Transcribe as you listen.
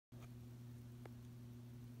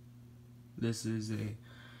This is a,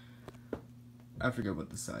 I forget what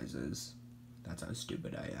the size is. That's how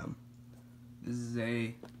stupid I am. This is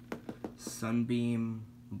a Sunbeam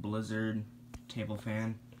Blizzard table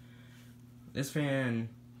fan. This fan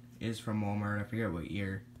is from Walmart. I forget what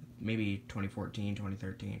year. Maybe 2014,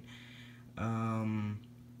 2013.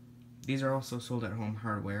 These are also sold at Home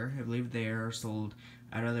Hardware. I believe they are sold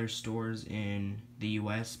at other stores in the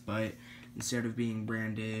US, but instead of being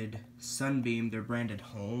branded Sunbeam, they're branded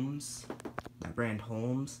Holmes. That brand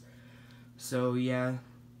Holmes. So yeah,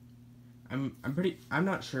 I'm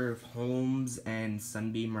not sure if Holmes and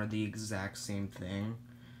Sunbeam are the exact same thing.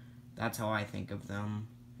 That's how I think of them.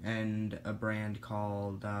 And a brand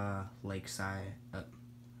called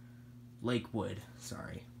Lakewood,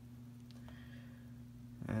 sorry.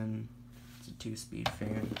 And it's a 2-speed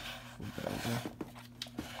fan.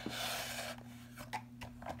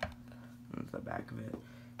 That's the back of it.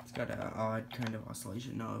 It's got an odd kind of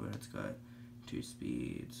oscillation knob, and it's got 2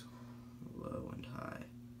 speeds, low and high.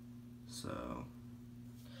 So,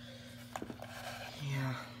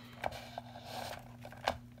 yeah.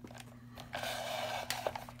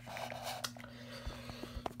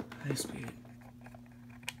 High speed.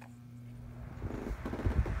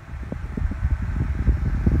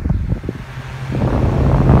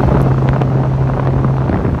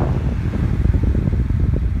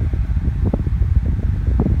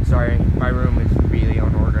 Sorry, my room is really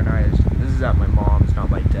unorganized. This is at my mom's, not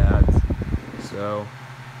my dad's. So,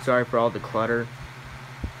 sorry for all the clutter,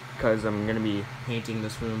 because I'm going to be painting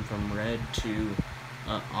this room from red to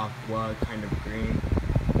aqua kind of green.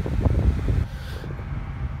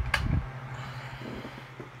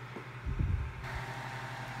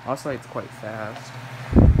 Oscillates quite fast.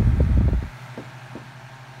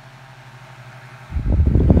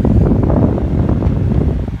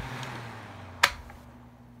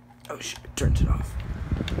 Oh shit, it turns it off.